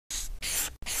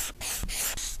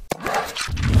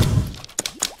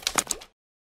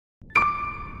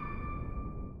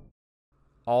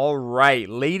All right,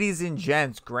 ladies and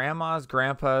gents, grandmas,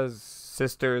 grandpas,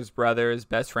 sisters, brothers,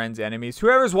 best friends, enemies,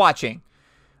 whoever's watching,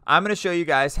 I'm going to show you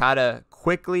guys how to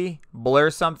quickly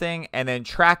blur something and then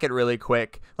track it really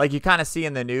quick. Like you kind of see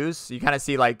in the news, you kind of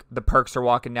see like the perks are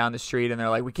walking down the street and they're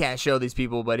like, we can't show these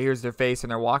people, but here's their face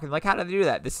and they're walking. Like, how do they do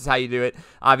that? This is how you do it.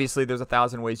 Obviously, there's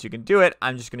 1,000 ways you can do it.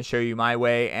 I'm just going to show you my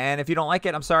way. And if you don't like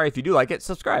it, I'm sorry. If you do like it,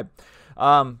 subscribe.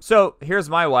 So here's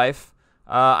my wife.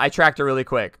 I tracked her really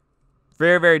quick.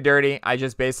 Very, very dirty. I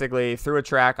just basically threw a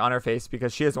track on her face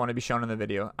because she doesn't want to be shown in the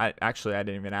video. I didn't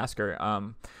even ask her.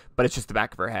 But it's just the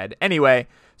back of her head. Anyway,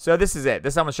 so this is it.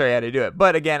 I'm going to show you how to do it.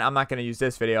 But again, I'm not going to use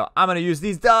this video. I'm going to use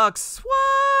these ducks.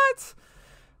 What?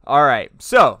 All right.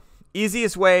 So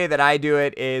easiest way that I do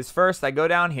it is first I go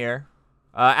down here.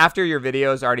 After your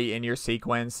video is already in your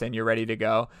sequence and you're ready to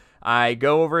go, I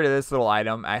go over to this little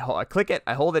item. I click it.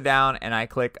 I hold it down and I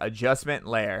click adjustment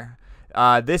layer.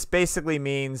 This basically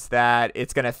means that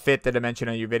it's going to fit the dimension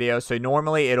of your video. So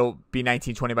normally it'll be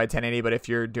 1920 by 1080, but if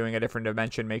you're doing a different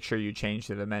dimension, make sure you change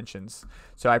the dimensions.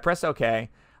 So I press OK.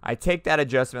 I take that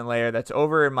adjustment layer that's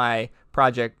over in my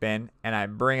project bin and I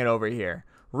bring it over here.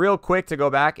 Real quick to go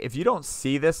back, if you don't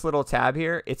see this little tab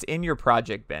here, it's in your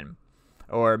project bin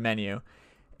or menu.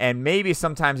 And maybe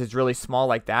sometimes it's really small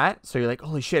like that. So you're like,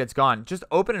 holy shit, it's gone. Just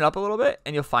open it up a little bit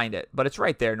and you'll find it. But it's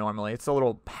right there normally. It's a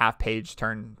little half-page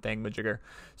turn thing majigger.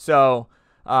 So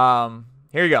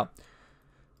here you go.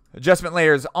 Adjustment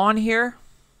layer is on here.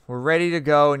 We're ready to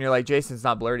go. And you're like, Jason, it's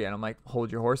not blurred yet. I'm like,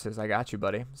 hold your horses. I got you,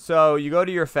 buddy. So you go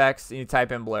to your effects and you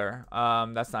type in blur.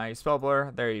 That's not how you spell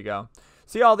blur. There you go.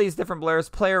 See all these different blurs,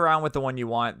 play around with the one you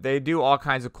want. They do all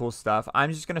kinds of cool stuff.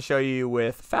 I'm just going to show you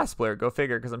with fast blur. Go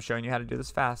figure, because I'm showing you how to do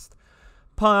this fast.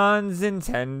 Puns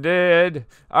intended.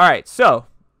 All right, so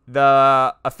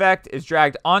the effect is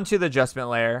dragged onto the adjustment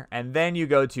layer, and then you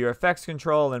go to your effects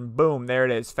control, and boom, there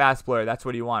it is, fast blur. That's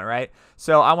what you want, right?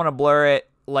 So I want to blur it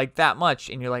like that much,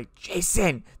 and you're like,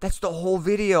 Jason, that's the whole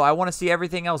video. I want to see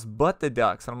everything else but the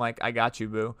ducks. And I'm like, I got you,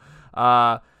 boo.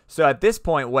 So at this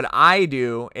point, what I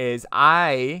do is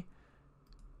right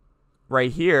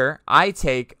here, I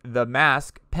take the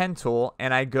mask pen tool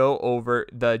and I go over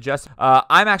the adjustment.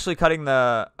 I'm actually cutting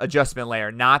the adjustment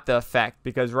layer, not the effect,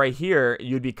 because right here,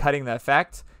 you'd be cutting the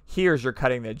effect. Here's you're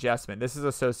cutting the adjustment. This is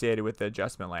associated with the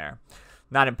adjustment layer.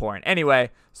 Not important. Anyway,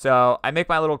 so I make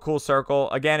my little cool circle.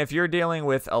 Again, if you're dealing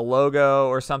with a logo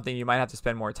or something, you might have to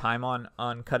spend more time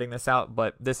on cutting this out,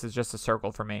 but this is just a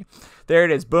circle for me. There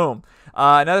it is. Boom.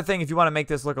 Another thing, if you want to make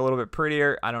this look a little bit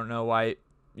prettier, I don't know why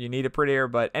you need it prettier,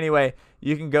 but anyway,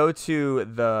 you can go to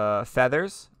the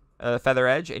feathers, feather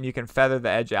edge, and you can feather the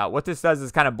edge out. What this does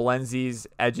is kind of blends these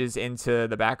edges into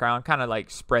the background, kind of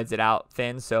like spreads it out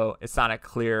thin, so it's not a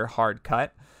clear, hard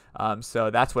cut. So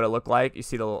that's what it looked like. You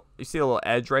see the little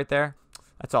edge right there?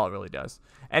 That's all it really does.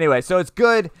 Anyway, so it's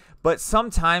good, but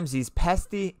sometimes these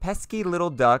pesky little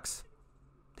ducks,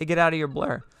 they get out of your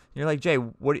blur. And you're like, Jay,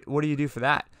 what do you do for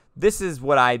that? This is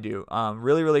what I do.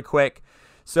 Really, really quick.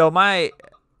 So my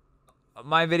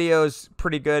video is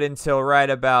pretty good until right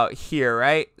about here,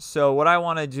 right? So what I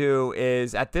want to do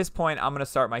is at this point, I'm going to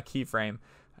start my keyframe.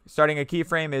 Starting a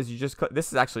keyframe is you just click.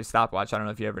 This is actually stopwatch. I don't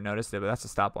know if you ever noticed it, but that's a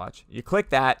stopwatch. You click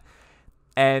that,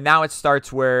 and now it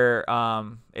starts where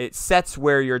it sets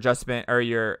where your adjustment or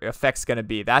your effect's going to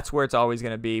be. That's where it's always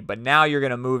going to be. But now you're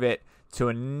going to move it to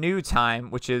a new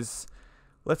time, which is,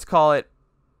 let's call it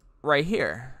right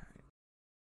here.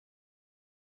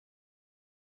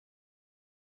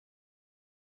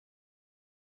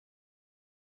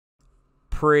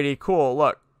 Pretty cool.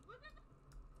 Look.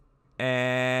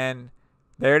 And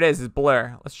there it is. It's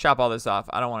blur. Let's chop all this off.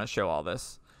 I don't want to show all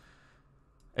this.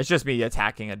 It's just me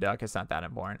attacking a duck. It's not that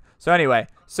important. So anyway,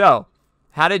 so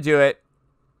how to do it.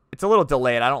 It's a little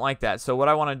delayed. I don't like that. So what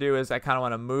I want to do is I kind of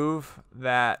want to move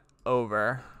that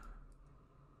over.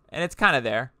 And it's kind of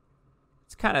there.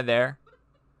 It's kind of there.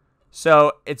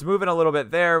 So it's moving a little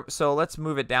bit there. So let's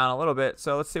move it down a little bit.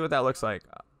 So let's see what that looks like.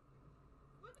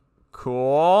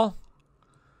 Cool.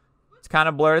 Kind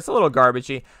of blurred. It's a little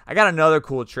garbagey. I got another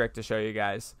cool trick to show you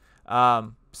guys.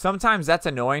 Sometimes that's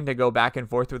annoying to go back and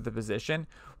forth with the position.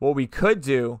 What we could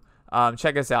do,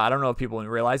 check this out. I don't know if people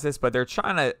realize this, but they're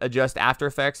trying to adjust After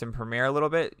Effects and Premiere a little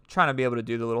bit, trying to be able to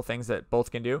do the little things that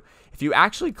both can do. If you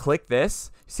actually click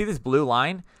this, see this blue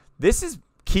line? This is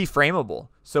keyframeable.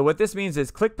 So what this means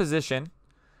is click position,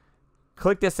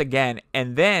 click this again,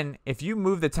 and then if you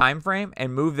move the time frame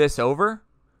and move this over,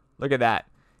 look at that.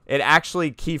 It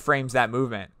actually keyframes that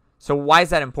movement. So why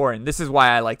is that important? This is why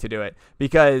I like to do it.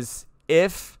 Because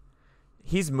if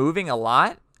he's moving a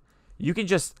lot, you can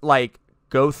just like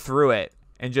go through it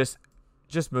and just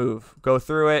move. Go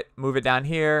through it, move it down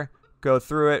here, go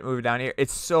through it, move it down here.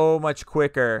 It's so much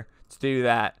quicker to do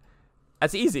that.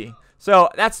 That's easy. So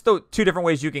that's the 2 different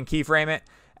ways you can keyframe it.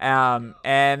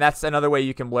 And that's another way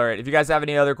you can blur it. If you guys have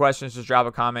any other questions, just drop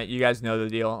a comment. You guys know the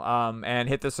deal. And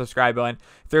hit the subscribe button.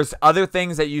 If there's other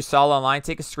things that you saw online,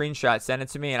 take a screenshot, send it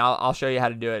to me, and I'll show you how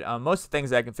to do it. Most of the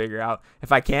things I can figure out.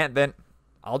 If I can't, then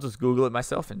I'll just Google it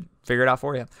myself and figure it out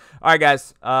for you. All right,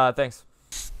 guys. Thanks.